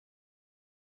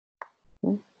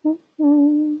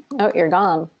Oh, you're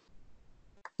gone.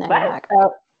 Now you're back.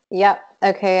 Oh, yep.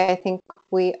 Okay, I think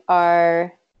we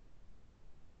are.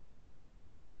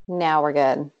 Now we're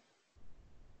good.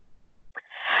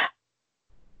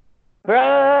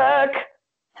 Brooke!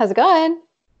 How's it going?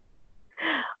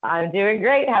 I'm doing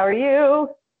great. How are you?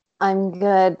 I'm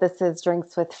good. This is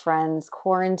Drinks with Friends,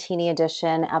 Quarentini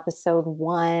edition, episode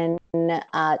 1,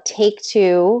 take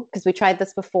 2, because we tried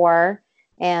this before.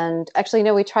 And actually,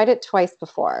 no, we tried it twice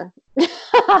before.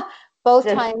 Both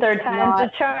times. Third time's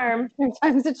a charm. Third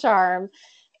time's a charm.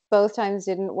 Both times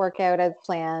didn't work out as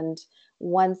planned.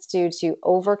 Once due to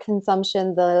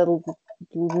overconsumption, the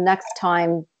next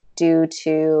time due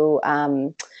to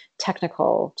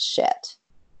technical shit.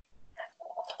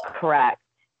 Correct.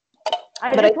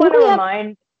 I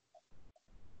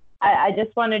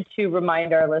just wanted to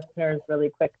remind our listeners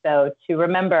really quick, though, to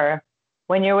remember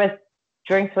when you're with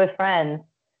Drinks with Friends,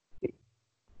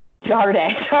 You're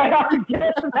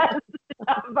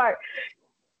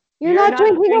not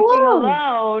drinking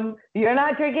alone. You're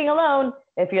not drinking alone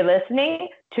if you're listening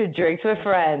to Drinks with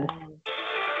Friends.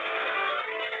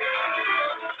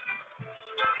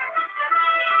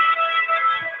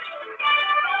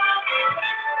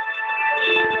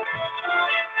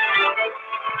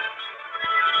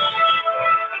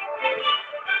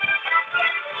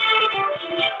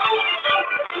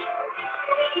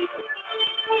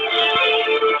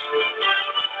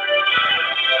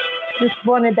 Just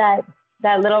wanted that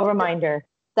little reminder.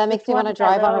 That makes me want to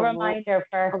drive on a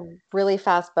really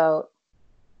fast boat.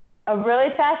 A really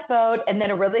fast boat, and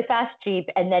then a really fast Jeep,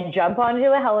 and then jump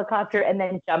onto a helicopter, and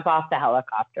then jump off the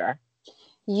helicopter.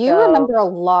 You remember a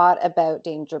lot about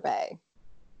Danger Bay.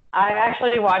 I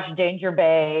actually watched Danger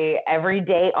Bay every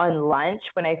day on lunch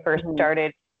when I first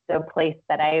started the place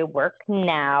that I work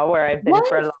now, where I've been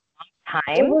for a long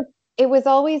time. It was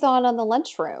always in the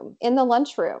lunchroom.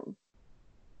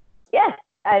 Yes,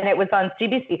 and it was on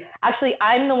CBC. Actually,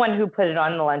 I'm the one who put it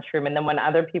on in the lunchroom, and then when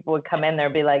other people would come in,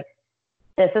 they'd be like,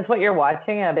 "This is what you're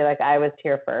watching?" And I'd be like, "I was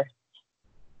here first."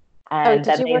 And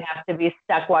then they'd have to be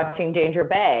stuck watching Danger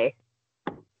Bay.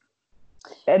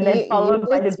 And then followed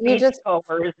by the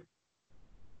beachgoers.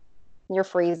 You're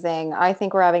freezing. I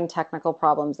think we're having technical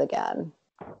problems again.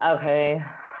 Okay.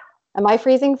 Am I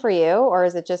freezing for you, or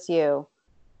is it just you?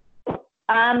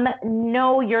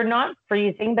 No, you're not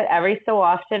freezing, but every so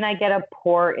often I get a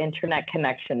poor internet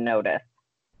connection notice.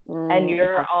 And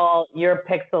you're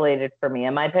pixelated for me.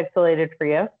 Am I pixelated for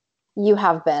you? You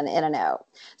have been in and out.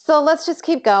 So let's just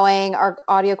keep going. Our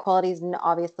audio quality is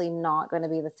obviously not going to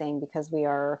be the same because we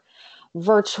are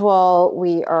virtual.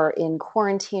 We are in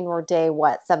quarantine. We're day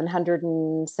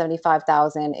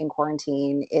 775,000 in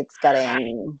quarantine. It's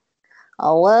getting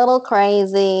a little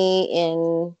crazy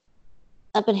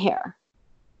up in here.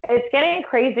 It's getting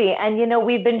crazy. And,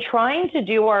 we've been trying to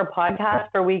do our podcast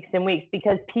for weeks and weeks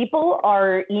because people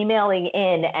are emailing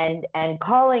in and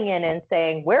calling in and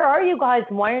saying, "Where are you guys?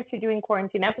 Why aren't you doing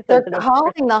quarantine episodes?" They're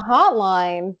calling the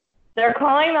hotline. They're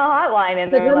calling the hotline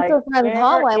and they're like, "Friends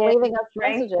hotline," leaving us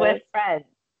messages. With friends.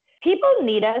 People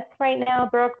need us right now,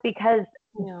 Brooke, because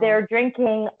they're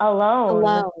drinking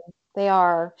alone. They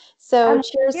are. So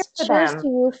cheers to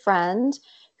you, friend,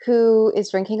 who is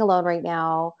drinking alone right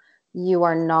now. You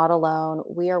are not alone.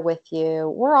 We are with you.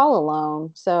 We're all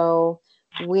alone. So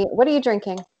what are you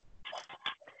drinking?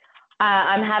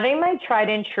 I'm having my tried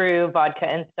and true vodka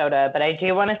and soda, but I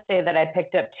do want to say that I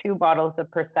picked up 2 bottles of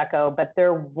Prosecco, but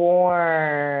they're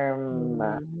warm.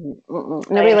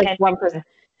 Nobody likes warm Prosecco.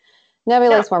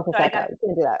 Nobody likes warm Prosecco. You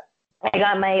can't do that. I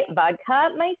got my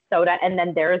vodka, my soda, and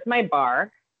then there's my bar.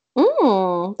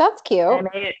 That's cute.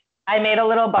 I made a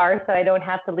little bar so I don't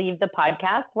have to leave the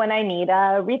podcast when I need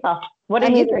a refill. What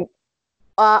do you drink?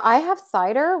 I have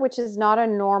cider, which is not a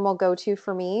normal go-to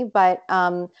for me, but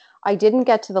I didn't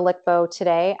get to the Lickbo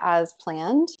today as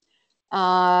planned.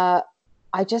 I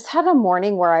just had a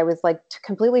morning where I was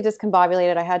completely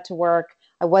discombobulated. I had to work.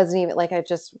 I wasn't even so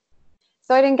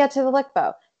I didn't get to the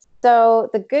Lickbo. So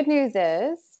the good news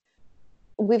is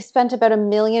we've spent about $1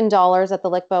 million at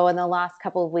the Lickbo in the last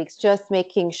couple of weeks, just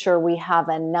making sure we have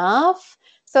enough.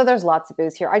 So there's lots of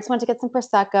booze here. I just want to get some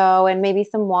Prosecco and maybe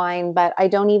some wine, but I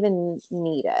don't even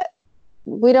need it.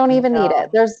 We don't even need it.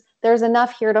 There's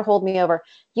enough here to hold me over.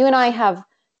 You and I have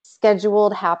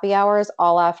scheduled happy hours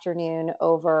all afternoon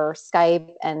over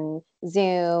Skype and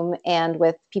Zoom and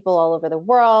with people all over the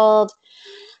world.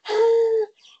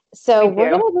 So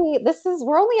we're only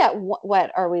at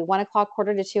what are we? 1:00,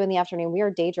 1:45 in the afternoon. We are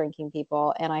day drinking,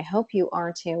 people. And I hope you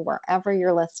are too, wherever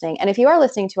you're listening. And if you are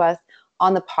listening to us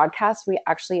on the podcast, we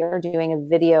actually are doing a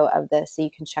video of this, so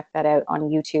you can check that out on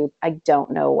YouTube. I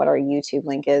don't know what our YouTube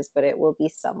link is, but it will be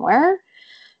somewhere.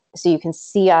 So you can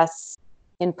see us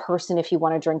in person if you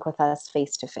want to drink with us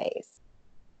face to face.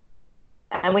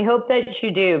 And we hope that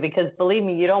you do, because believe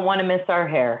me, you don't want to miss our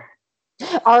hair.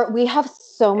 We have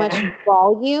so much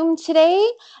volume today,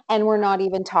 and we're not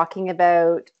even talking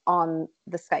about on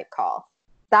the Skype call.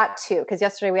 That too, because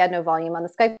yesterday we had no volume on the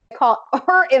Skype call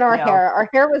or in our hair. Our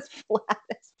hair was flat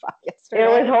as fuck yesterday.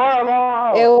 It was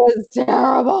horrible. It was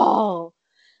terrible.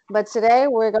 But today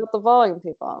we got the volume,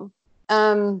 people.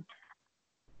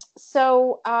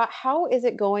 So how is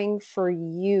it going for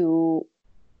you?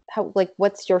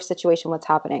 What's your situation? What's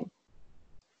happening?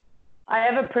 I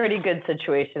have a pretty good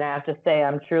situation, I have to say.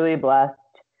 I'm truly blessed.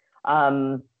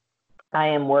 I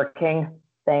am working.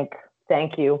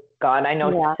 Thank you, God. I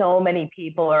know so many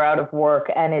people are out of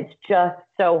work, and it's just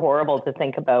so horrible to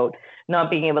think about not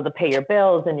being able to pay your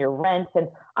bills and your rent. And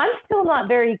I'm still not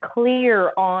very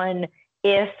clear on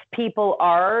if people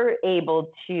are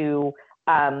able to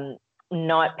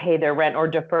not pay their rent or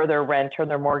defer their rent or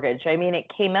their mortgage. I mean, it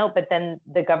came out, but then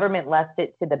the government left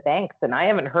it to the banks, and I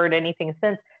haven't heard anything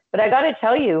since. But I got to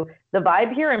tell you, the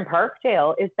vibe here in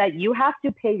Parkdale is that you have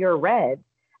to pay your rent.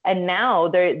 And now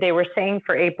they were saying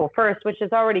for April 1st, which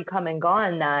has already come and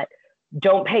gone, that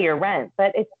don't pay your rent.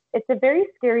 But it's a very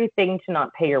scary thing to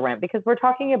not pay your rent, because we're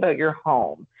talking about your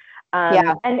home.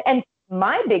 And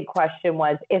my big question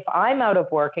was, if I'm out of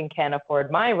work and can't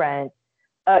afford my rent,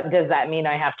 does that mean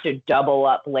I have to double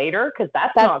up later? Because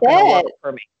that's not going to work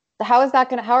for me. How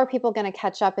are people going to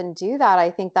catch up and do that?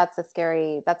 I think that's a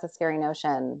scary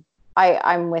notion.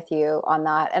 I'm with you on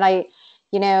that. And I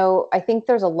think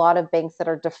there's a lot of banks that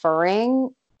are deferring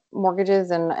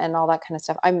mortgages and all that kind of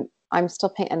stuff. I'm still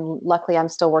paying, and luckily I'm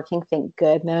still working, thank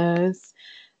goodness.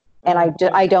 And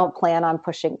I don't plan on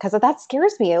pushing, because that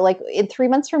scares me. Like, in 3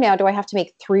 months from now, do I have to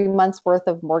make 3 months worth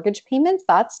of mortgage payments?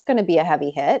 That's going to be a heavy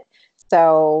hit.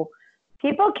 So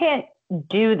people can't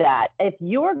do that. If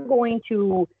you're going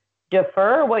to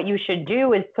defer, what you should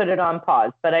do is put it on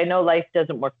pause. But I know life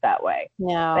doesn't work that way.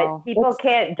 No. But people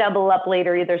can't double up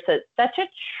later either. So it's such a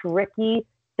tricky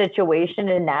situation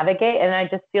to navigate. And I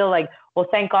just feel like, well,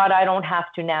 thank God I don't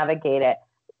have to navigate it.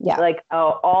 Yeah. Like,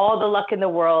 all the luck in the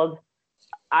world.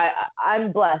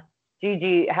 I'm blessed.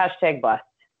 GG,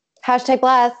 #blessed.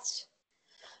 #blessed.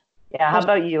 Yeah. How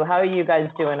about you? How are you guys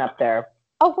doing up there?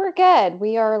 Oh, we're good.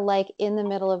 We are like in the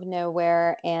middle of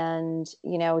nowhere, and,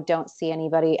 don't see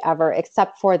anybody ever,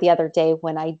 except for the other day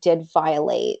when I did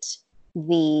violate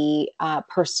the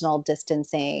personal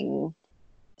distancing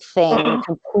thing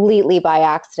completely by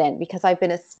accident, because I've been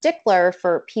a stickler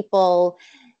for people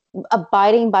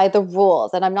abiding by the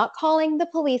rules. And I'm not calling the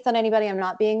police on anybody. I'm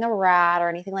not being a rat or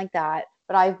anything like that.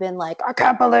 But I've been like, I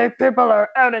can't believe people are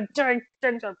out and doing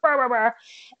things.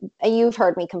 And you've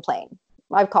heard me complain.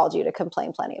 I've called you to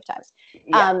complain plenty of times.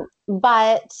 Yeah.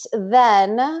 But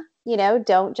then,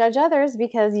 don't judge others,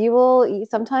 because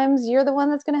sometimes you're the one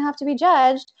that's going to have to be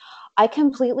judged. I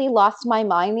completely lost my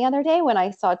mind the other day when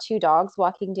I saw 2 dogs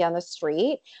walking down the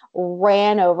street,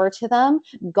 ran over to them,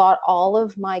 got all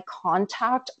of my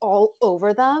contact all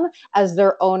over them as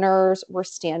their owners were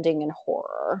standing in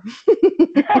horror.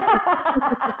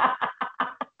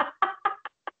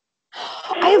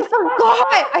 I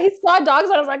forgot. I saw dogs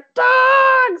and I was like,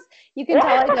 dogs! You can tell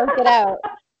I don't get out.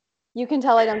 You can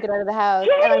tell I don't get out of the house.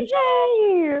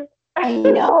 I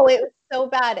know, it was so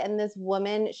bad. And this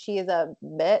woman, she is a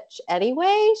bitch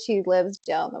anyway. She lives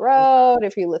down the road.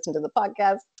 If you listen to the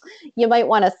podcast, you might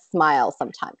want to smile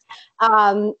sometimes.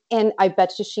 And I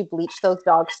bet you she bleached those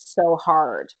dogs so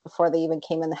hard before they even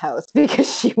came in the house,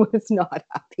 because she was not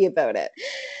happy about it.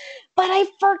 But I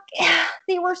forget.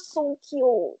 They were so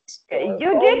cute.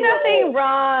 You did nothing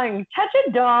wrong. Touch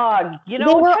a dog.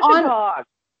 Touch a dog.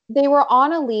 They were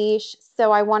on a leash,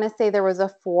 so I want to say there was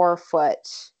a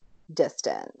 4-foot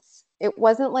distance. It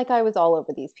wasn't like I was all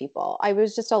over these people. I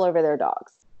was just all over their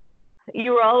dogs.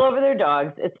 You were all over their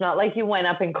dogs. It's not like you went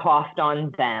up and coughed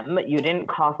on them. You didn't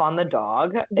cough on the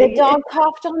dog. The dog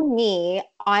coughed on me.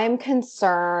 I'm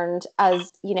concerned,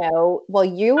 as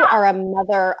you are a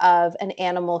mother of an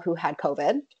animal who had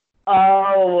COVID.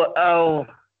 Oh,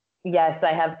 yes,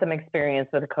 I have some experience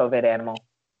with a COVID animal.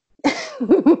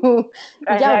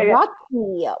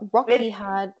 Rocky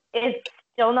had. It's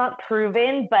still not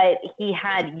proven, but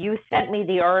you sent me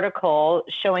the article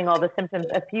showing all the symptoms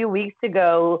a few weeks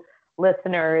ago.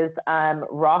 Listeners,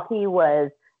 Rocky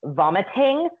was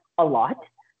vomiting a lot,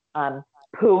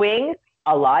 pooing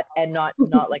a lot, and not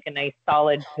like a nice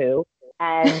solid poo.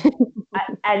 And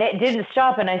And it didn't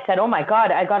stop. And I said, oh my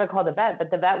God, I got to call the vet.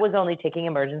 But the vet was only taking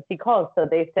emergency calls. So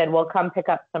they said, well, come pick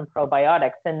up some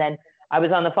probiotics. And then I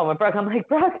was on the phone with Brooke. I'm like,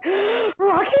 Brooke,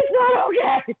 Rocky's not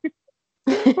okay.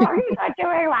 Rocky's not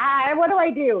doing well. What do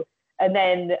I do? And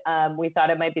then we thought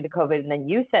it might be the COVID. And then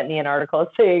you sent me an article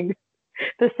saying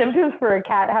the symptoms for a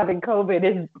cat having COVID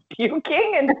is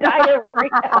puking and diarrhea.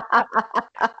 I'm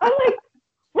like,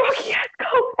 Rocky has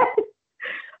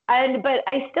COVID. But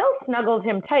I still snuggled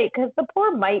him tight because the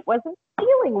poor mite wasn't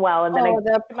feeling well. And then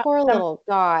the poor little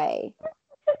guy.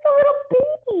 Just a little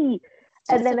baby.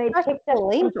 And then I picked up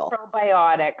some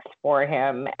probiotics for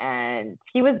him, and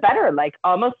he was better, like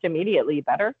almost immediately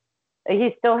better.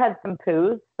 He still had some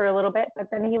poos for a little bit, but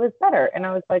then he was better. And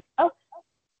I was like, oh.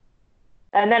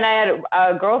 And then I had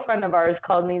a girlfriend of ours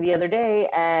called me the other day,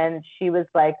 and she was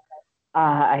like,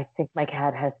 I think my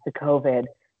cat has the COVID.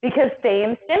 Because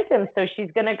same symptoms, so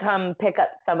she's going to come pick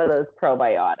up some of those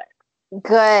probiotics.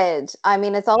 Good. I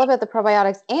mean, it's all about the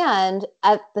probiotics. And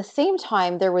at the same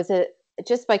time,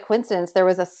 just by coincidence, there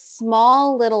was a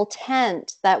small little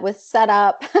tent that was set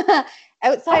up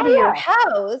outside of your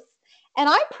house. And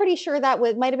I'm pretty sure that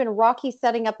might have been Rocky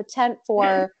setting up a tent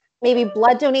for maybe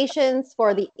blood donations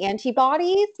for the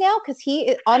antibodies now, because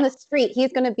he on the street,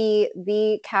 he's going to be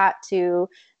the cat to.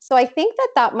 So I think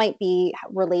that might be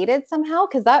related somehow,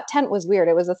 because that tent was weird.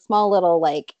 It was a small little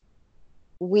like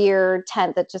weird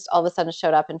tent that just all of a sudden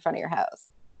showed up in front of your house.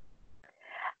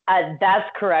 That's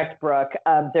correct, Brooke.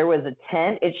 There was a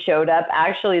tent. It showed up.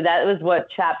 Actually, that was what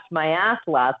chapped my ass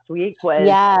last week.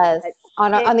 Yes,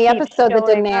 on the episode that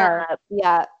didn't air.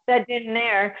 Yeah, that didn't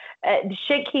air.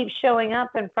 Shit keeps showing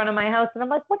up in front of my house, and I'm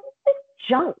like, what is this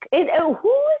junk?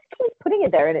 Who keeps putting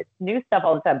it there? And it's new stuff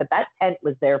all the time. But that tent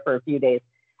was there for a few days,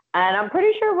 and I'm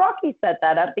pretty sure Rocky set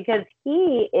that up because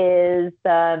he is,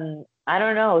 I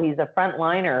don't know, he's a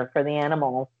frontliner for the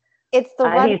animals. It's the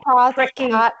Red Cross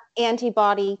cat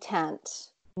antibody tent.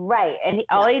 Right. And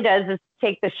all he does is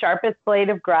take the sharpest blade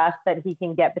of grass that he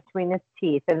can get between his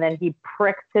teeth, and then he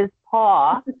pricks his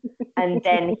paw, and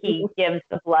then he gives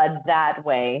the blood that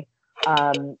way.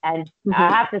 And I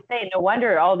have to say, no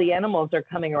wonder all the animals are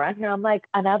coming around here. I'm like,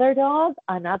 another dog?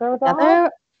 That's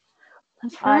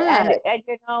right.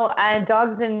 And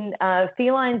dogs and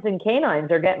felines and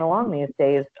canines are getting along these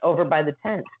days over by the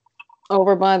tent.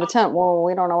 Over by the tent. Well,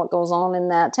 we don't know what goes on in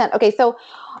that tent. Okay, so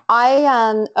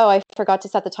I forgot to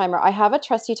set the timer. I have a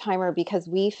trusty timer because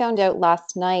we found out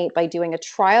last night by doing a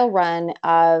trial run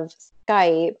of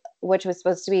Skype, which was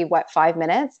supposed to be 5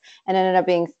 minutes, and ended up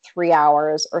being 3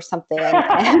 hours or something.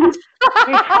 And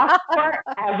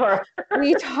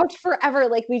we talked forever.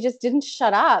 Like we just didn't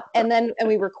shut up. And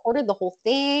we recorded the whole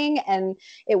thing, and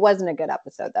it wasn't a good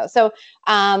episode though.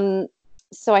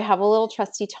 So I have a little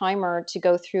trusty timer to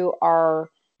go through our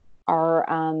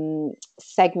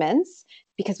segments,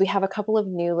 because we have a couple of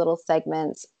new little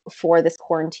segments for this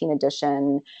quarantine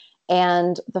edition.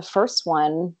 And the first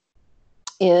one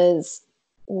is,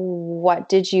 what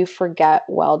did you forget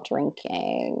while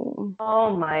drinking?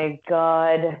 Oh my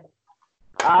God.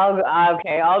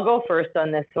 I'll go first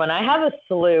on this one. I have a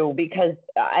slew, because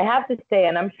I have to say,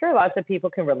 and I'm sure lots of people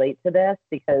can relate to this,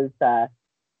 because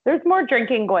there's more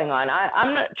drinking going on.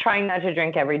 I'm not trying not to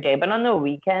drink every day, but on the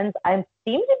weekends, I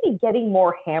seem to be getting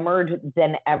more hammered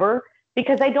than ever,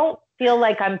 because I don't feel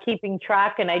like I'm keeping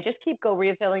track, and I just keep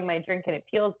refilling my drink, and it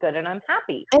feels good, and I'm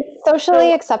happy. It's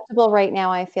socially acceptable right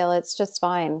now. I feel it's just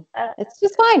fine. It's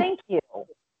just fine.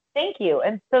 Thank you.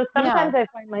 And so sometimes I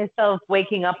find myself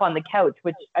waking up on the couch,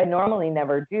 which I normally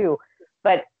never do.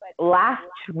 But last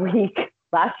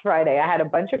Friday, I had a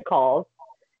bunch of calls,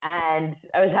 and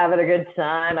I was having a good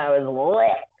time. I was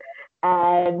lit.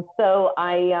 And so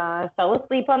I fell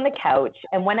asleep on the couch.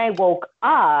 And when I woke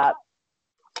up,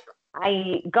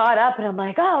 I got up and I'm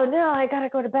like, oh no, I got to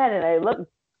go to bed. And I looked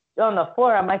on the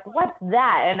floor. I'm like, what's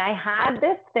that? And I had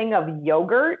this thing of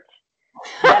yogurt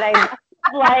that I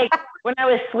like when I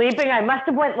was sleeping. I must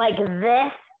have went like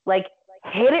this, like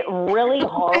hit it really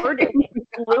hard. And it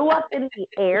flew up in the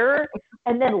air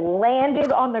and then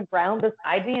landed on the ground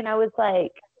beside me. And I was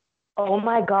like, oh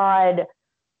my God.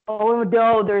 Oh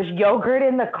no, there's yogurt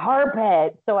in the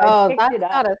carpet. So I picked it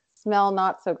up. That's gotta smell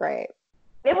not so great.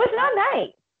 It was not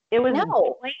nice. It was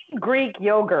plain Greek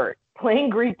yogurt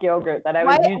that I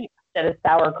was using instead of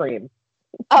sour cream.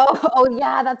 Oh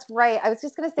yeah, that's right. I was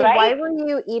just gonna say, why were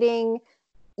you eating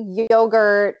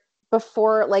yogurt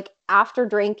before, like after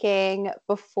drinking,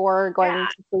 before going to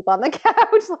sleep on the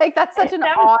couch? Like that's such an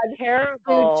odd,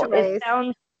 terrible food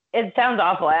choice. It sounds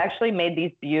awful. I actually made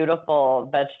these beautiful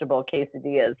vegetable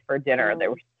quesadillas for dinner. They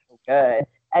were so good.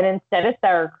 And instead of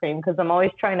sour cream, because I'm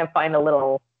always trying to find a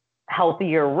little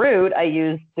healthier route, I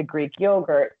used the Greek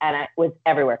yogurt, and it was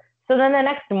everywhere. So then the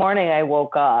next morning I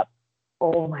woke up.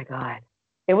 Oh my God.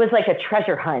 It was like a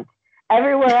treasure hunt.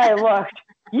 Everywhere I looked,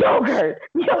 yogurt.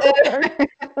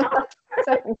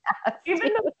 So Even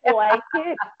the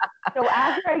blanket. So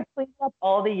after I cleaned up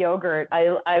all the yogurt,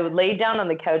 I laid down on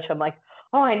the couch. I'm like,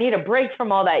 oh, I need a break from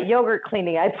all that yogurt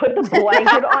cleaning. I put the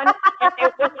blanket on, and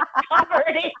it was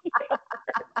covered in yogurt.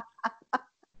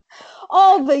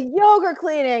 Oh, the yogurt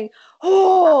cleaning.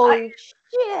 Holy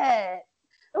shit.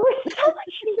 It was so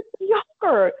much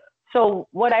yogurt. So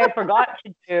what I forgot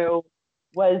to do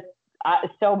was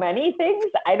so many things.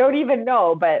 I don't even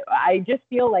know, but I just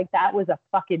feel like that was a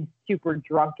fucking super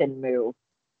drunken move.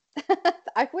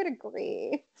 I would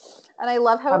agree. And I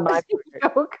love how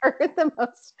yogurt, the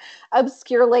most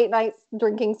obscure late night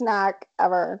drinking snack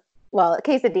ever. Well,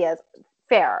 quesadillas,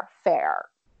 fair.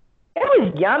 It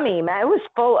was yummy, man. It was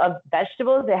full of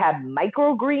vegetables. It had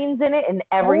microgreens in it and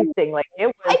everything. Like,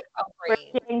 it was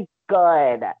freaking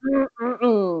good.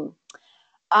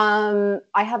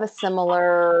 I have a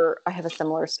similar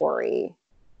story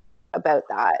about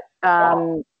that.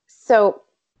 So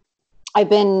I've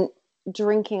been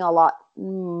drinking a lot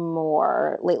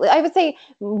more lately. I would say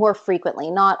more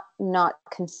frequently, not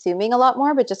consuming a lot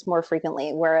more, but just more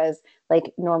frequently. Whereas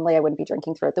like normally I wouldn't be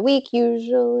drinking throughout the week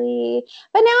usually,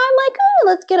 but now I'm like, oh,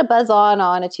 let's get a buzz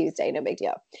on a Tuesday. No big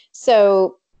deal.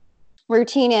 So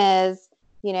routine is,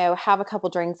 have a couple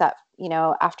drinks at,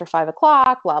 after 5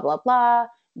 o'clock, blah, blah, blah,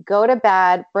 go to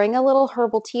bed, bring a little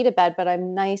herbal tea to bed, but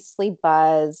I'm nicely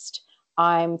buzzed.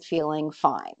 I'm feeling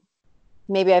fine.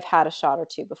 Maybe I've had a shot or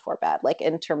two before bed, like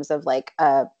in terms of like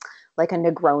a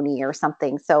Negroni or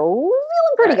something. So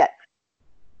feeling pretty good.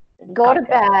 Go to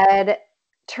bed,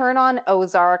 turn on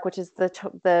Ozark, which is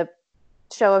the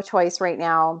show of choice right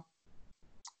now,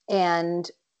 and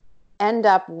end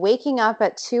up waking up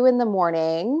at 2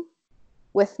 a.m.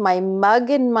 with my mug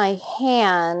in my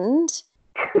hand,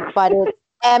 but it's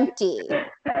empty.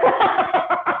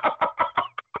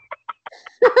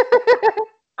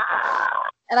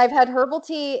 And I've had herbal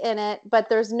tea in it, but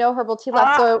there's no herbal tea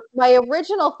left. So my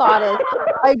original thought is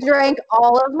I drank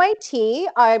all of my tea.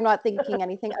 I'm not thinking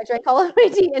anything. I drank all of my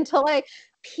tea until I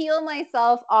peel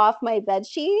myself off my bed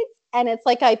sheets. And it's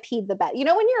like I peed the bed. You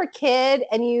know when you're a kid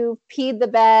and you peed the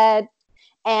bed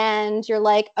and you're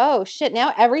like, oh shit,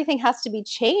 now everything has to be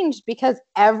changed because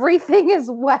everything is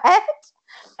wet.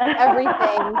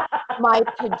 Everything. My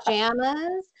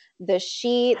pajamas, the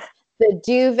sheets, the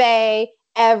duvet,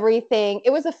 everything.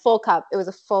 It was a full cup. It was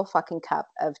a full fucking cup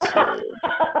of tea.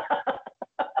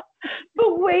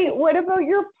 But wait, what about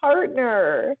your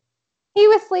partner? He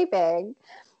was sleeping.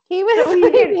 He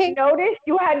didn't notice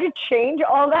you had to change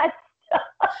all that stuff?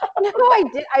 No, I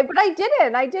did. But I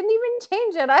didn't. I didn't even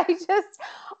change it.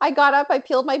 I got up, I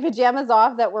peeled my pajamas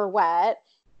off that were wet,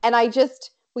 and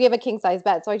we have a king size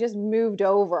bed, so I just moved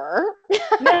over.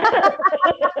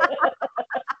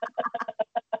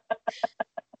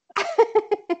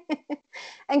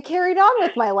 And carried on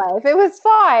with my life. It was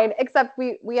fine, except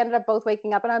we ended up both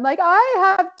waking up, and I'm like,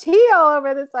 I have tea all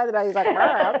over the side of the bed. He's like,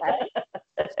 oh, okay.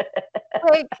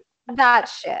 Like that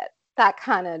shit, that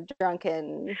kind of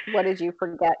drunken, what did you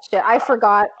forget shit. I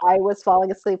forgot I was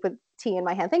falling asleep with tea in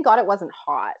my hand. Thank God it wasn't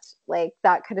hot. Like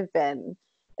that could have been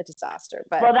a disaster.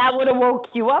 But well, that would have woke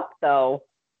you up though.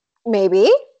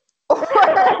 Maybe. Well,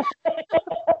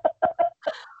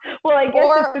 I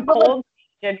guess if the cold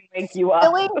didn't wake you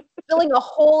up. Spilling a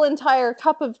whole entire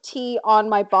cup of tea on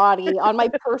my body, on my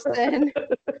person,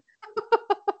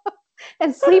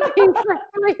 and sleeping for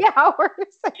 3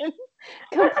 hours in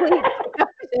complete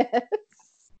darkness.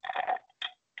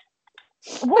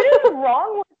 What is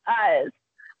wrong with us?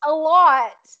 A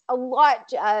lot,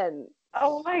 Jen.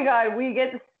 Oh my God, we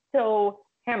get so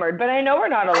hammered, but I know we're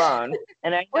not alone,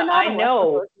 and I know we're not even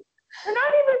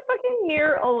fucking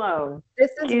near alone.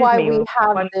 This is why we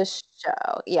have this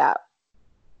show. Yeah.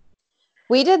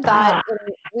 We did that.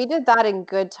 We did that in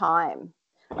good time.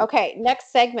 Okay,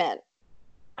 next segment.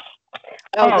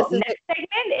 Next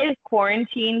segment is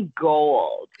quarantine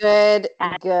gold. Good.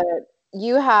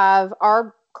 You have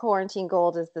our quarantine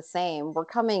gold is the same. We're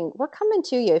coming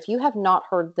to you. If you have not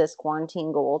heard this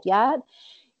quarantine gold yet,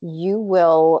 you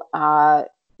will not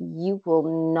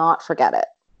forget it.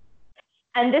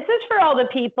 And this is for all the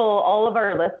people, all of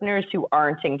our listeners who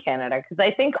aren't in Canada, because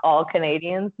I think all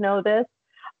Canadians know this,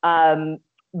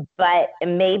 but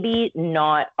maybe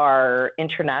not our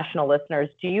international listeners.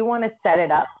 Do you want to set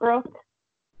it up, Brooke?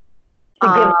 To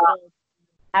give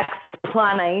an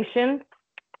explanation?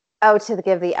 Oh, to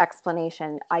give the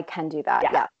explanation, I can do that.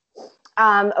 Yeah.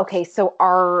 Okay, so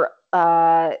our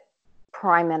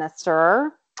Prime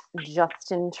Minister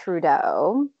Justin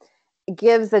Trudeau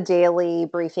gives a daily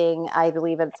briefing. I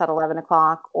believe it's at 11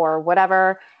 o'clock or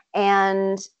whatever.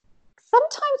 And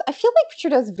sometimes I feel like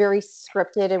Trudeau's very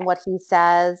scripted in what he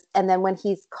says. And then when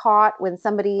he's caught, when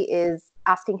somebody is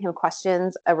asking him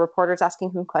questions, a reporter's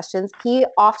asking him questions, he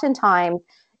oftentimes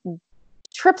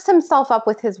trips himself up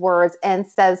with his words and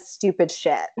says stupid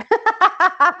shit.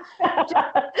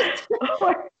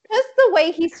 Just the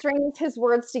way he strings his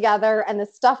words together and the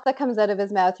stuff that comes out of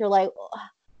his mouth, you're like,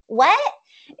 what?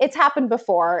 It's happened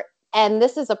before. And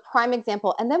this is a prime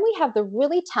example. And then we have the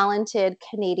really talented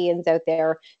Canadians out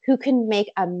there who can make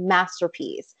a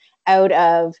masterpiece out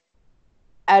of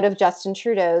Justin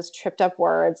Trudeau's tripped up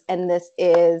words. And this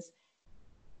is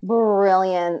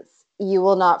brilliance. You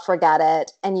will not forget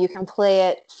it. And you can play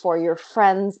it for your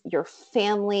friends, your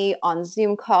family on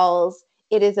Zoom calls.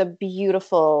 It is a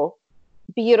beautiful,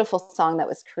 beautiful song that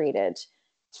was created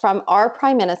from our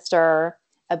Prime Minister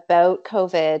about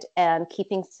COVID and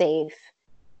keeping safe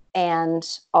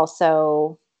and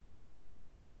also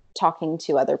talking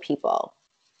to other people.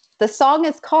 The song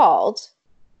is called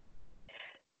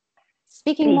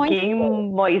Speaking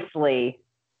Moistly.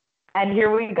 And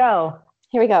here we go.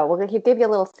 Here we go. We're going to give you a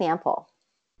little sample.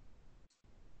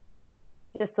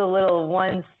 Just a little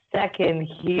 1 second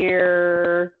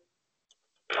here.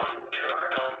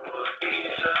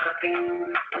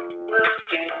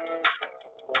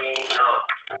 We know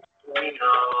if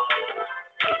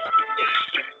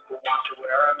you want to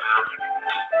wear a mask,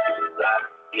 that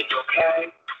it's okay.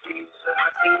 We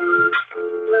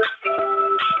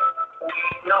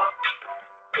know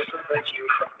this will prevent you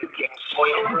from being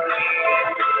spoiled.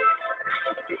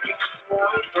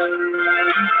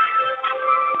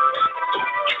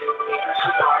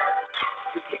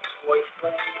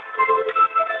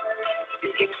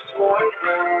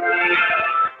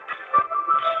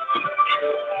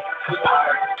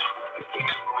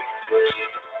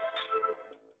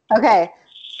 Okay,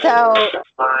 so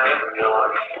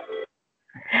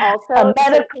also a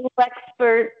medical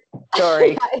expert.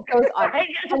 Sorry, yeah, it goes on.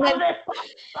 And then,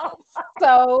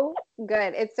 so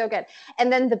good. It's so good.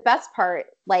 And then the best part,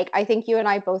 like I think you and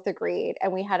I both agreed,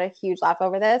 and we had a huge laugh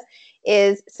over this,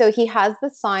 is so he has the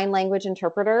sign language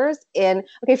interpreters in.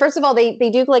 Okay, first of all, they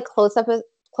do like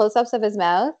close-ups of his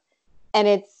mouth, and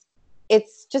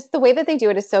it's just the way that they do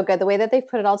it is so good. The way that they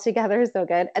put it all together is so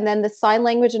good. And then the sign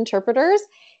language interpreters,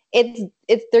 it's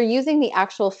they're using the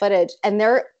actual footage, and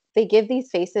they give these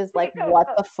faces like, what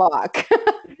the fuck?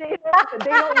 They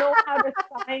don't know how to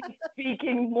sign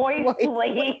speaking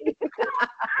moistly.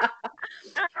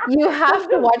 You have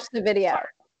to watch the video.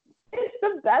 It's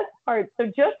the best part. So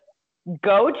just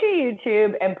go to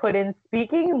YouTube and put in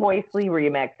Speaking Moistly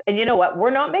remix. And you know what?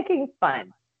 We're not making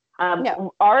fun.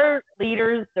 No. Our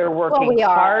leaders, they're working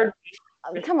hard.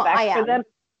 Come on, I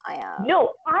am.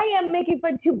 No, I am making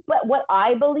fun too. But what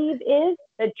I believe is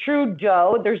that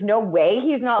Trudeau, there's no way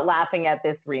he's not laughing at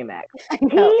this remix.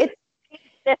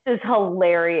 This is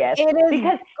hilarious. It is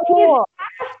because cool. He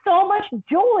has so much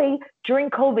joy during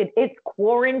COVID. It's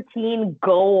quarantine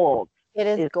gold. It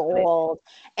is gold.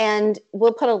 And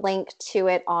we'll put a link to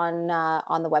it on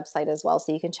the website as well,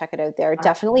 so you can check it out there.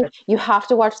 Definitely, you have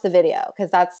to watch the video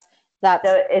because that's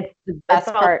it's the best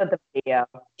part of the video.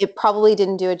 It probably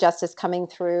didn't do it justice coming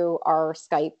through our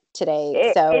Skype today.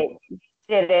 It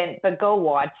didn't, but go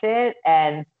watch it.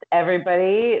 And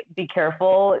everybody, be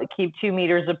careful. Keep 2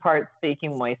 meters apart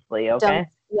speaking moistly, okay?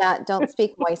 Don't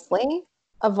speak moistly.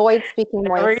 Avoid speaking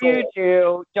moistly. Whatever you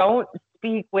do, don't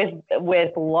speak with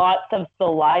lots of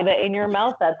saliva in your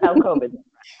mouth. That's how COVID.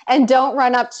 And don't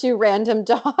run up to random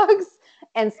dogs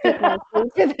and speak moistly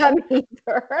to them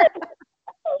either.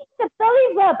 The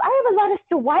belly rub. I have a lot of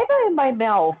saliva in my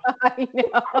mouth. I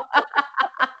know.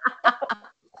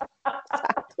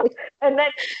 Exactly. And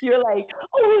then you're like,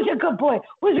 oh, who's a good boy?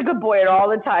 Who's a good boy? And all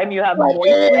the time you have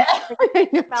moistly.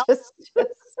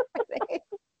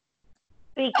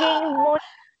 Speaking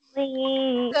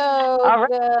moistly. So all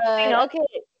right. good. Okay.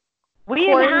 We've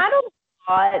had a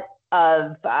lot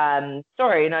of,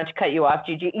 sorry, not to cut you off,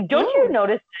 Gigi. Don't you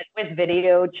notice that with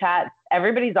video chats,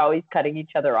 everybody's always cutting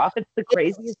each other off? It's the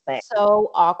craziest thing.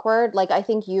 So awkward. Like, I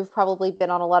think you've probably been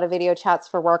on a lot of video chats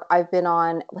for work. I've been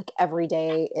on like every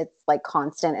day. It's like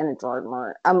constant, and it's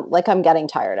I'm getting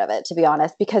tired of it, to be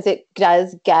honest, because it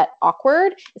does get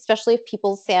awkward, especially if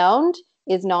people's sound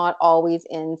is not always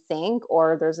in sync,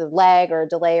 or there's a lag or a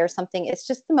delay or something. It's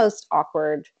just the most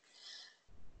awkward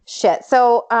shit.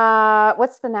 So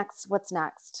what's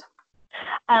next?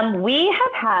 We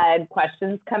have had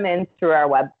questions come in through our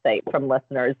website from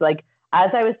listeners. Like,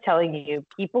 as I was telling you,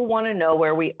 people want to know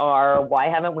where we are. Why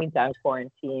haven't we done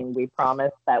quarantine? We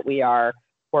promised that we are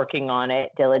working on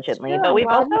it diligently. Sure, But we've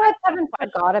glad also you had guys haven't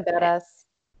forgot about us.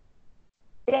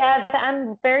 Yeah,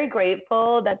 I'm very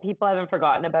grateful that people haven't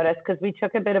forgotten about us because we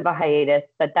took a bit of a hiatus,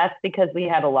 but that's because we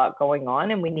had a lot going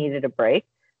on and we needed a break.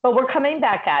 But we're coming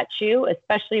back at you,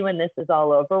 especially when this is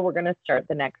all over. We're going to start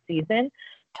the next season.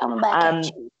 Coming back at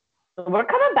you. We're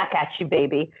coming back at you,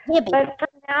 baby. Yeah, baby. But for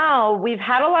now, we've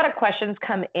had a lot of questions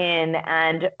come in,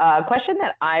 and a question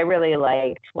that I really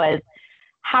liked was,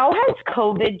 how has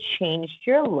COVID changed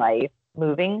your life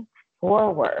moving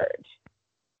forward?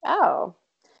 Oh,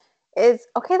 okay.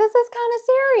 This is kind of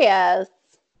serious.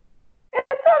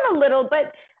 It's on a little,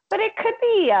 but it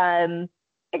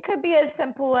could be as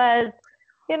simple as,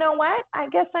 you know what? I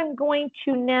guess I'm going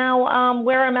to now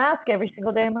wear a mask every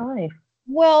single day of my life.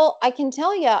 Well, I can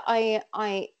tell you,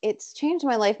 it's changed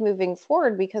my life moving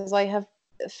forward because I have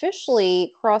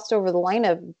officially crossed over the line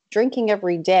of drinking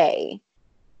every day.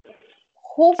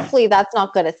 Hopefully, that's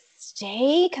not going to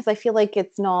stay because I feel like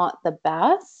it's not the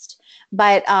best.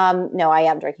 But no, I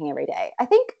am drinking every day. I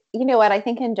think, you know what? I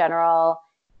think in general,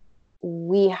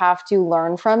 we have to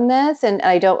learn from this. And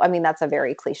I mean, that's a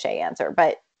very cliche answer,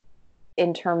 but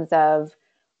in terms of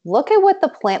look how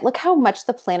much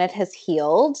the planet has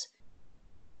healed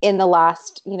in the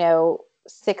last, 8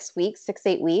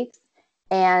 weeks.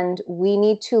 And we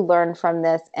need to learn from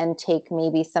this and take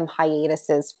maybe some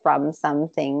hiatuses from some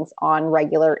things on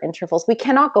regular intervals. We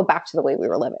cannot go back to the way we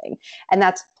were living. And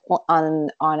that's on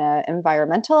an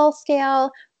environmental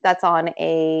scale. That's on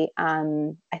a,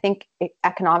 I think,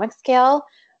 economic scale.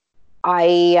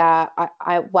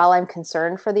 While I'm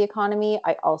concerned for the economy,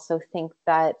 I also think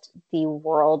that the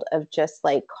world of just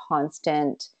like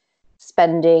constant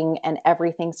spending and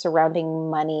everything surrounding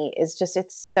money is just,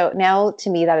 it's so, now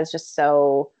to me that is just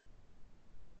so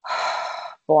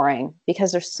boring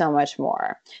because there's so much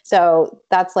more. So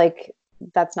that's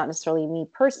not necessarily me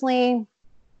personally.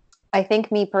 I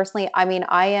think me personally, I mean,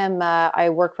 I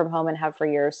work from home and have for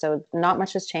years, so not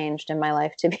much has changed in my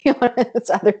life, to be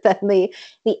honest, other than the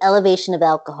elevation of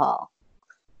alcohol.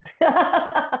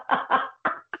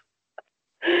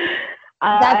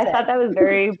 I thought that was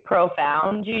very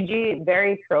profound, Gigi,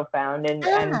 very profound. And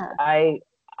I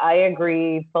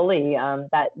agree fully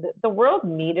that the world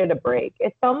needed a break.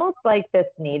 It's almost like this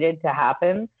needed to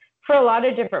happen for a lot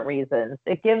of different reasons.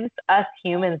 It gives us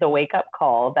humans a wake-up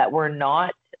call that we're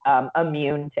not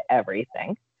immune to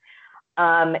everything.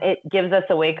 It gives us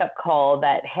a wake-up call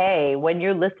that, hey, when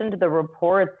you listen to the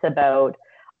reports about,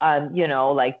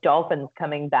 like dolphins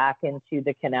coming back into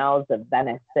the canals of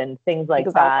Venice and things like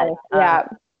that,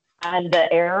 and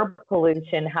the air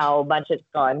pollution, how much it's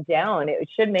gone down, it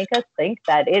should make us think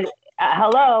that it's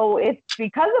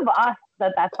because of us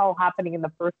that that's all happening in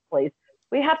the first place.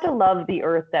 We have to love the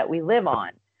earth that we live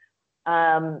on,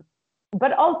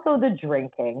 but also the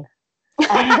drinking.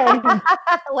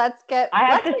 Let's get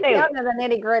down to the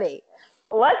nitty gritty.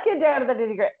 Let's get down to the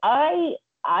nitty gritty.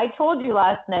 I told you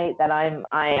last night that I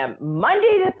am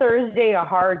Monday to Thursday a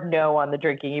hard no on the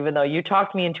drinking, even though you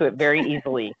talked me into it very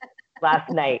easily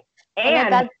last night.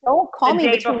 And don't call me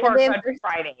day before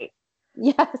Friday.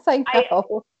 Yes, I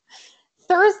know.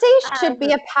 Thursday should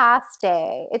be a pass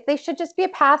day. They should just be a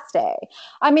pass day.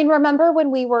 I mean, remember when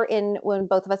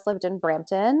both of us lived in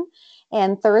Brampton,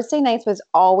 and Thursday nights was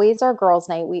always our girls'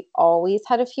 night. We always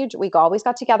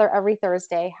got together every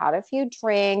Thursday, had a few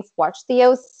drinks, watched the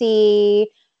OC.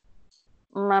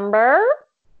 Remember?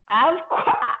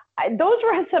 Those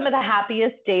were some of the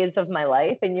happiest days of my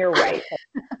life, and you're right.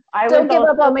 Don't give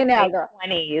up on me now, girl.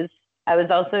 20s. I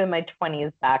was also in my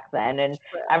 20s back then. And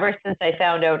ever since I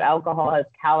found out alcohol has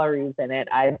calories in it,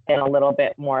 I've been a little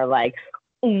bit more like,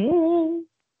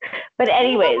 But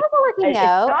anyways,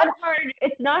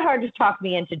 it's not hard to talk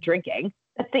me into drinking.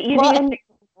 That's the easiest thing in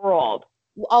the world.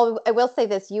 I will say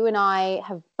this. You and I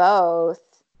have both,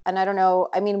 and I don't know,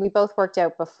 I mean, we both worked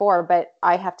out before, but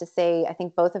I have to say, I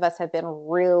think both of us have been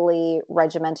really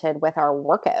regimented with our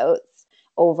workouts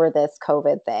over this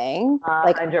COVID thing.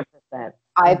 100%.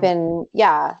 I've been,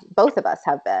 both of us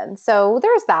have been. So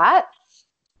there's that,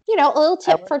 a little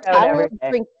tip for Ted, a little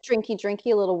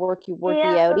drinky, a little worky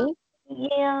outy.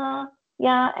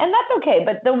 Yeah. And that's okay.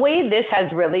 But the way this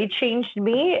has really changed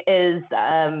me is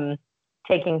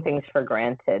taking things for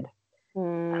granted.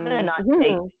 I'm going to not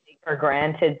take for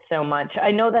granted so much.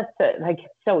 I know that's it's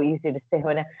so easy to say,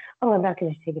 I'm not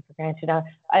going to take it for granted.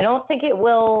 I don't think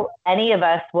any of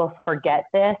us will forget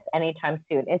this anytime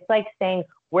soon. It's like saying,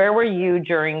 where were you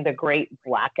during the Great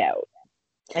Blackout?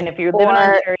 And if you live in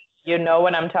Ontario, you know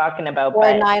what I'm talking about. Or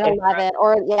 9/11,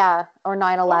 or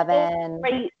 9/11.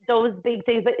 Right, those big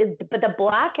things. But the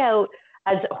blackout,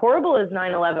 as horrible as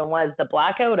 9/11 was, the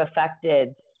blackout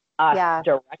affected us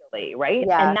directly, right?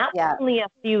 Yeah, and that's only a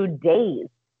few days.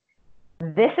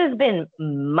 This has been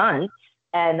months,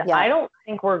 and I don't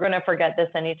think we're going to forget this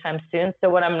anytime soon. So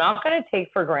what I'm not going to take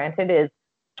for granted is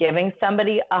giving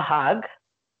somebody a hug.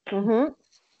 Mm-hmm.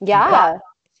 Yeah.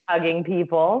 Hugging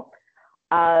people,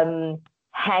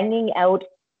 hanging out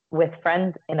with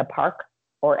friends in a park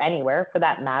or anywhere for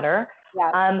that matter.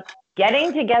 Yeah.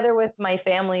 Getting together with my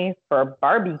family for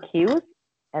barbecues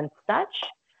and such.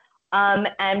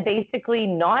 And basically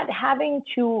not having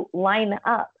to line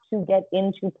up to get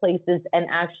into places and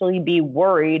actually be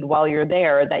worried while you're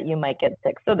there that you might get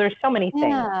sick. So there's so many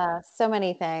things. Yeah, so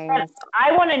many things. And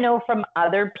I want to know from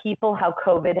other people how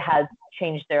COVID has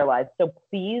changed their lives. So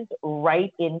please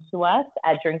write into us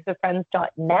at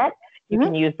drinkswithfriends.net. You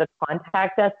can use the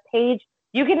contact us page.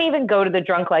 You can even go to the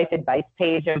Drunk Life Advice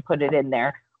page and put it in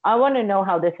there. I want to know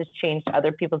how this has changed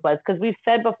other people's lives, because we've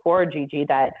said before, Gigi,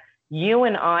 that you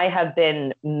and I have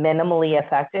been minimally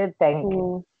affected. Thank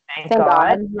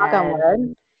God. Knock on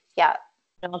wood. Yeah.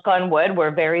 Knock on wood.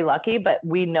 We're very lucky, but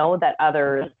we know that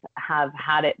others have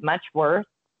had it much worse.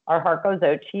 Our heart goes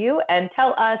out to you, and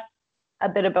tell us a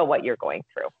bit about what you're going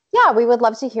through. Yeah, we would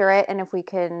love to hear it. And if we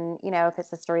can, if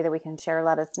it's a story that we can share,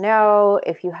 let us know.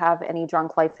 If you have any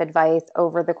drunk life advice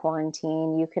over the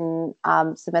quarantine, you can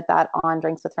submit that on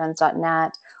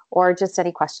drinkswithfriends.net, or just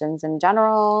any questions in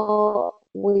general.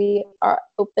 We are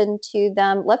open to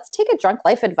them. Let's take a drunk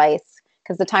life advice,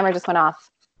 because the timer just went off.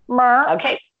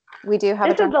 Okay. We do have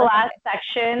this is the last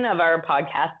section of our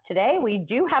podcast today. We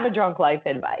do have a drunk life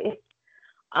advice.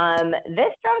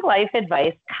 This drunk life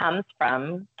advice comes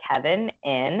from Kevin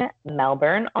in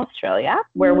Melbourne, Australia,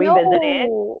 where we visited.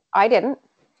 I didn't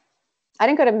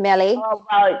go to Melly. Oh,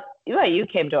 well, you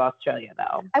came to Australia,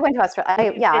 though. I went to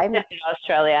Australia. I'm in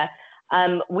Australia.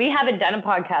 We haven't done a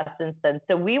podcast since then.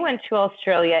 So we went to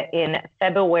Australia in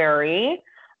February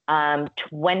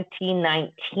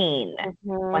 2019.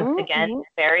 Once again,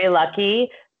 very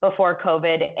lucky, before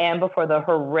COVID and before the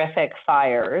horrific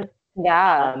fires.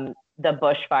 Yeah. The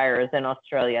bushfires in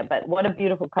Australia. But what a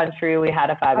beautiful country. We had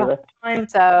a fabulous time.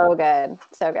 So good.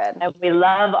 So good. And we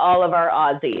love all of our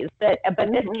Aussies. But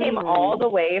this came all the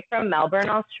way from Melbourne,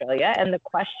 Australia. And the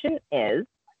question is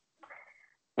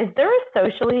there a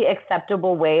socially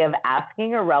acceptable way of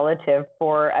asking a relative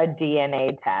for a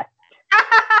DNA test?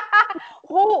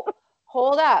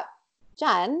 Hold up.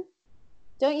 Jen,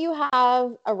 don't you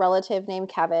have a relative named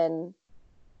Kevin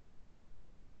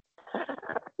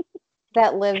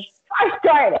that lives... I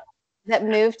started. That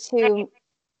moved to...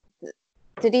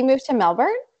 Did he move to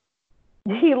Melbourne?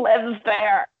 He lives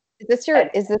there. Is this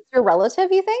your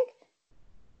relative, you think?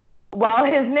 Well,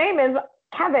 his name is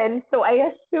Kevin, so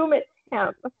I assume it's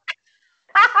him.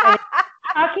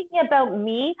 Talking about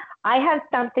me, I have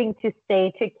something to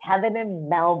say to Kevin in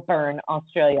Melbourne,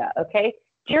 Australia. Okay?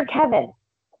 Dear Kevin.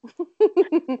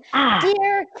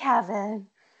 Dear Kevin.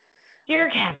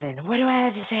 Dear Kevin, what do I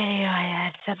have to say to you? I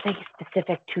had something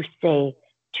specific to say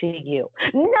to you.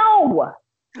 No!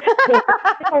 There's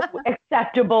no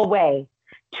acceptable way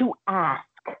to ask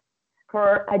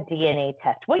for a DNA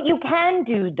test. What you can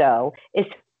do, though, is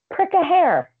prick a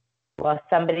hair while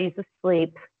somebody's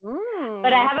asleep.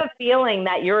 But I have a feeling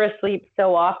that you're asleep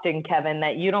so often, Kevin,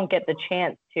 that you don't get the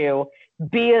chance to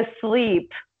be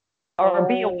asleep or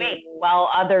be awake while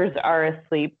others are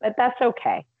asleep. But that's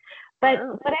okay. But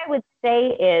what I would say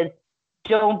is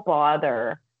don't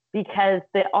bother, because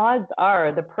the odds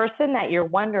are the person that you're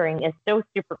wondering is so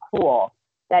super cool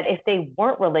that if they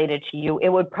weren't related to you, it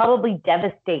would probably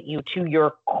devastate you to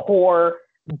your core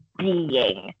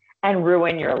being and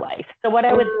ruin your life. So what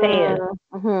I would say is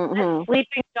let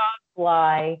sleeping dogs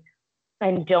lie,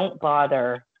 and don't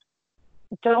bother.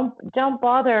 Don't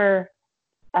bother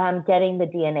getting the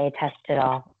DNA test at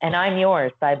all. And I'm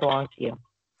yours. I belong to you.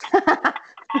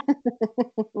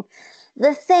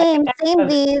 The same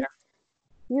these.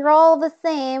 You're all the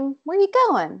same. Where are you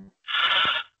going?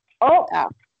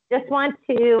 Just want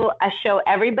to show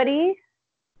everybody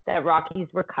that Rocky's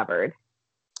recovered.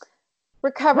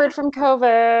 Recovered from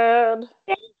COVID.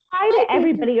 Hi to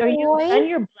everybody. Are you done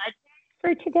your blood bank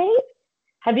for today?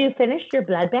 Have you finished your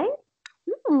blood bank?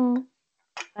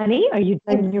 Honey, are you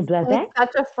done your blood bank?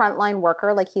 Such a frontline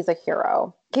worker. Like, he's a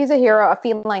hero. He's a hero, a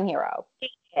feline hero. He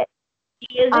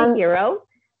is a hero.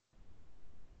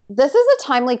 This is a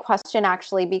timely question,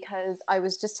 actually, because I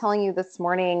was just telling you this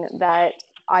morning that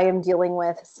I am dealing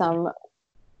with some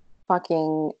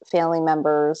fucking family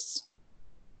members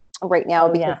right now.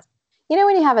 Because,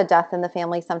 when you have a death in the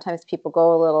family, sometimes people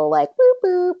go a little like boop,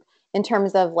 boop, in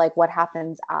terms of like what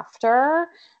happens after.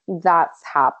 That's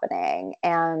happening.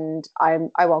 And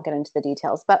I won't get into the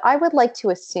details, but I would like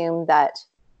to assume that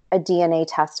a DNA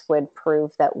test would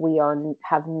prove that we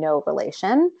have no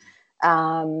relation.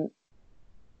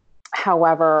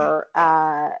 However,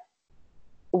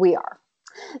 we are.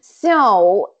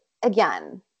 So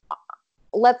again,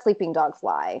 let sleeping dogs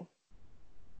lie.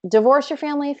 Divorce your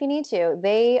family if you need to.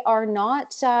 They are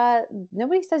not,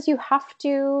 nobody says you have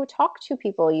to talk to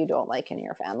people you don't like in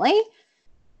your family,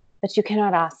 but you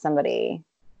cannot ask somebody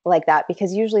like that,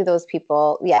 because usually those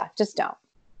people, just don't.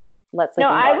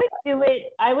 I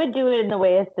would do it in the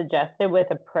way it's suggested,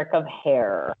 with a prick of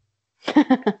hair.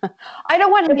 I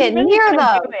don't want to get near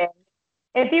them.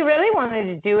 If you really wanted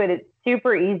to do it, it's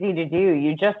super easy to do.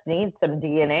 You just need some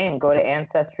DNA and go to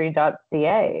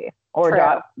ancestry.ca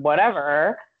or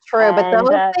 .whatever. True, but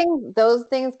those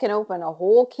things can open a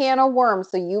whole can of worms,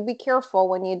 so you be careful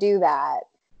when you do that.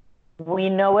 We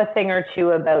know a thing or two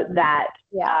about that.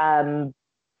 Yeah.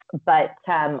 But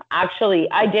actually,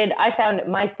 I found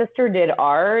my sister did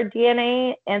our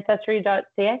DNA,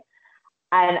 ancestry.ca.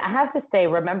 And I have to say,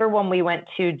 remember when we went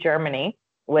to Germany,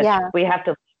 which we have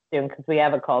to soon because we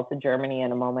have a call to Germany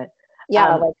in a moment.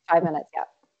 Yeah, like 5 minutes.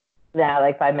 Yeah,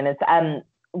 like 5 minutes.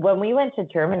 When we went to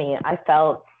Germany, I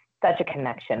felt such a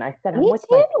connection. I said, I'm with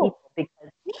my people, because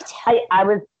I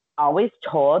was always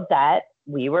told that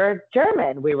we were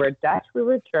German, we were Dutch, we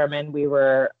were German, we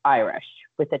were Irish,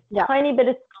 with a tiny bit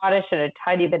of Scottish and a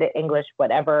tiny bit of English,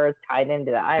 whatever is tied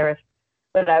into the Irish.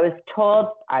 But I was told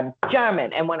I'm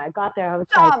German. And when I got there, I was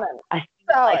I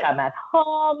feel like I'm at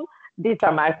home. These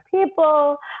are my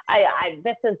people.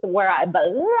 This is where I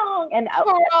belong. And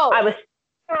I was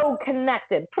so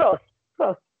connected. Prost.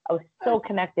 I was so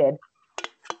connected.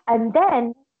 And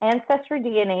then Ancestry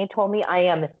DNA told me I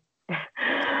am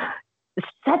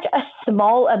such a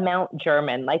small amount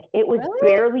German. Like, it was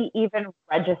barely even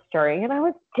registering. And I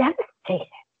was devastated.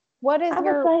 What is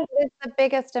the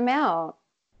biggest amount?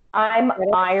 I'm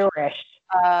Irish.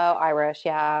 Oh, Irish,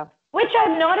 yeah. Which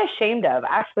I'm not ashamed of.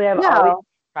 Actually, I'm always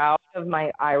proud of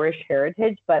my Irish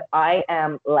heritage, but I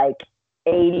am like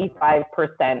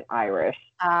 85% Irish.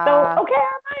 So, okay,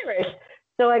 I'm Irish.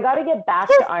 So I got to get back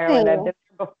to Ireland. I've been there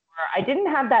before. I didn't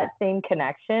have that same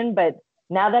connection, but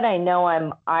now that I know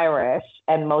I'm Irish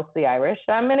and mostly Irish,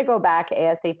 I'm going to go back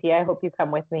ASAP. I hope you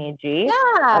come with me, G. Yeah.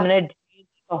 I'm going to do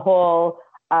the whole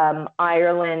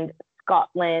Ireland,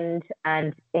 Scotland,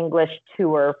 and English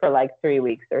tour for like 3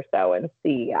 weeks or so and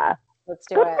see. Let's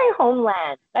do go it. To my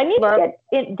homeland. I need to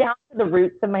get down to the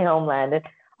roots of my homeland.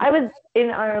 I was in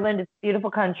Ireland. It's a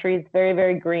beautiful country. It's very,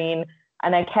 very green,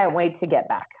 and I can't wait to get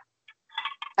back.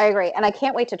 I agree, and I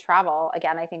can't wait to travel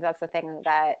again. I think that's the thing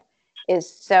that is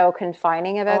so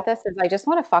confining about this, is I just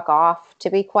want to fuck off, to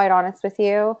be quite honest with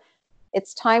you.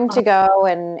 It's time to go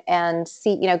and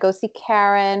see, go see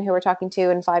Karen, who we're talking to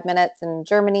in 5 minutes in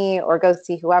Germany, or go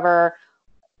see whoever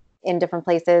in different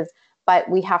places. But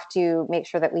we have to make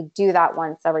sure that we do that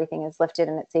once everything is lifted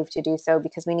and it's safe to do so,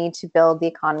 because we need to build the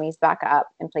economies back up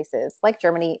in places like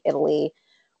Germany, Italy,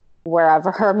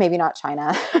 wherever. Maybe not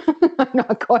China. I'm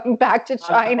not going back to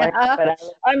China.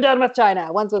 I'm done with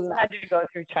China. Once was enough. I had to go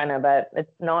through China, but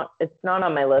it's not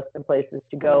on my list of places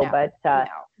to go.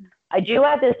 I do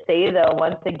have to say, though,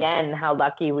 once again, how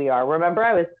lucky we are. Remember,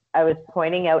 I was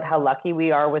pointing out how lucky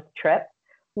we are with trips.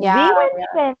 Yeah, we went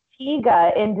to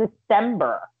Antigua in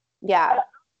December. Yeah.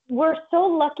 We're so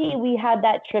lucky we had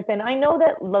that trip. And I know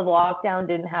that the lockdown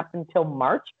didn't happen until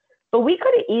March, but we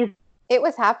could have easily. It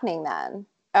was happening then.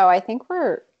 Oh, I think we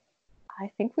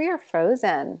are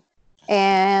frozen.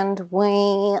 And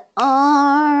we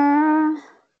are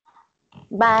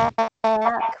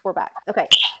back. We're back. Okay.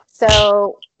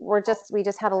 So we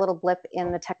just had a little blip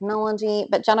in the technology.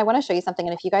 But Jen, I want to show you something.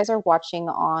 And if you guys are watching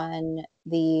on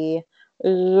the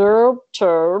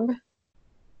YouTube,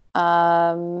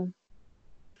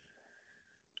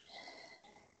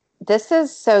 this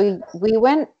is, so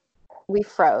we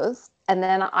froze, and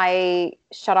then I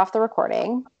shut off the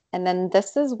recording, and then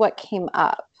this is what came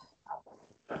up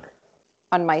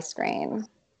on my screen.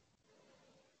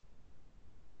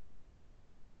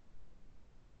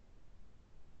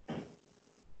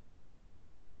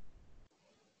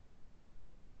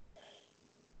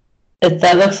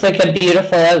 That looks like a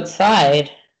beautiful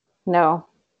outside. No.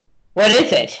 What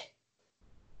is it?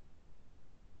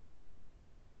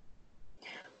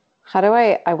 How do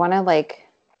I want to like...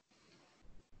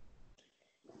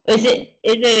 Is it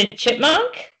a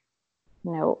chipmunk?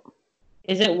 No.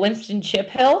 Is it Winston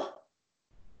Chiphill?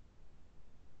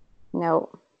 No.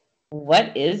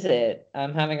 What is it?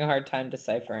 I'm having a hard time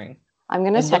deciphering. I'm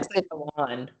going to text it.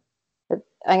 I'm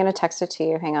going to text it to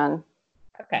you. Hang on.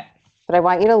 Okay. But I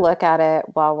want you to look at it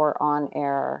while we're on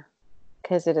air,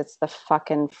 because it is the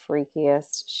fucking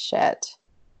freakiest shit.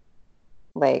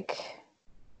 Like,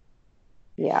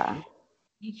 yeah.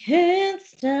 You can't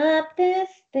stop this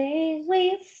thing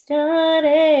we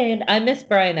started. I miss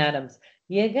Bryan Adams.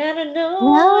 You gotta know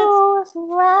No, it's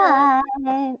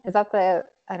right. Is that the,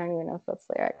 I don't even know if that's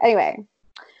the lyric. Anyway,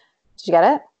 did you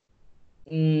get it?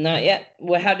 Not yet.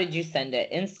 Well, how did you send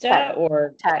it? Insta Text.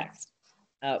 or Text.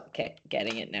 Oh, okay,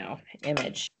 getting it now.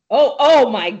 Image. Oh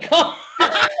my God.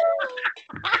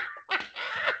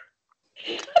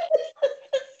 This is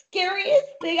the scariest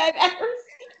thing I've ever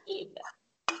seen.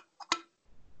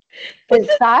 Is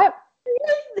that?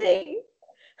 Thing.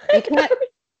 You can't.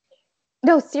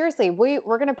 No, seriously,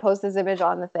 we're gonna post this image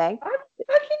on the thing. I'm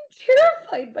fucking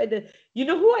terrified by this. You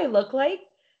know who I look like?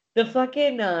 The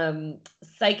fucking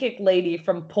psychic lady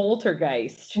from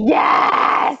Poltergeist.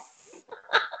 Yes.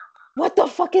 What the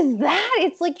fuck is that?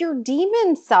 It's like your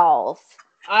demon self.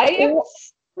 I'm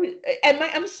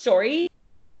sorry.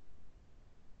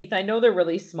 I know they're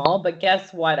really small, but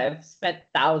guess what? I've spent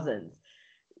thousands.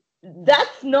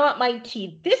 That's not my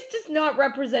teeth. This does not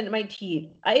represent my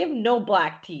teeth. I have no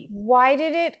black teeth. Why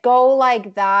did it go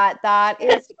like that? That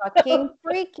is fucking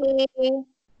freaky.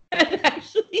 I'm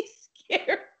actually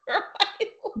scared.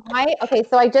 Okay,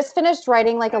 so I just finished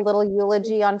writing like a little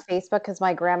eulogy on Facebook because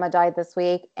my grandma died this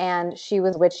week and she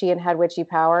was witchy and had witchy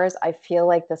powers. I feel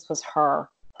like this was her.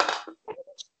 Do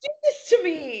this to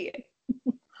me.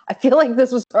 I feel like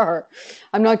this was her.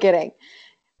 I'm not kidding.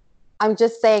 I'm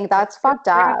just saying that's fucked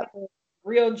up.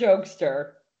 Real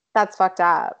jokester. That's fucked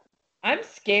up. I'm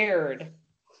scared.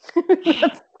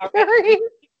 That's scary.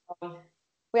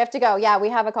 We have to go. Yeah, we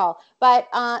have a call. But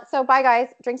so bye, guys.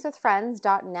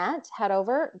 Drinkswithfriends.net. Head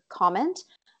over, comment,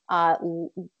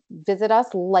 visit us,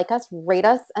 like us, rate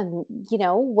us, and,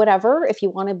 whatever, if you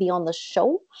want to be on the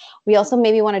show. We also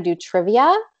maybe want to do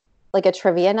trivia, like a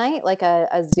trivia night, like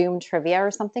a Zoom trivia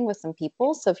or something with some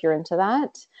people. So if you're into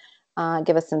that,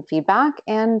 give us some feedback.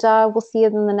 And we'll see you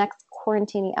in the next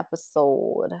Quarentini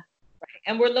episode.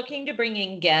 And we're looking to bring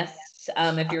in guests.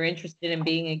 If you're interested in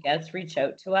being a guest, reach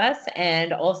out to us.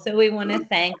 And also, we want to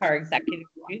thank our executive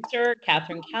producer,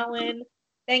 Catherine Cowan.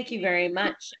 Thank you very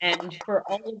much. And for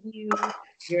all of you,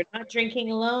 you're not drinking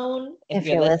alone. If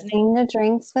you're listening to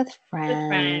Drinks with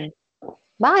Friends.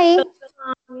 Bye.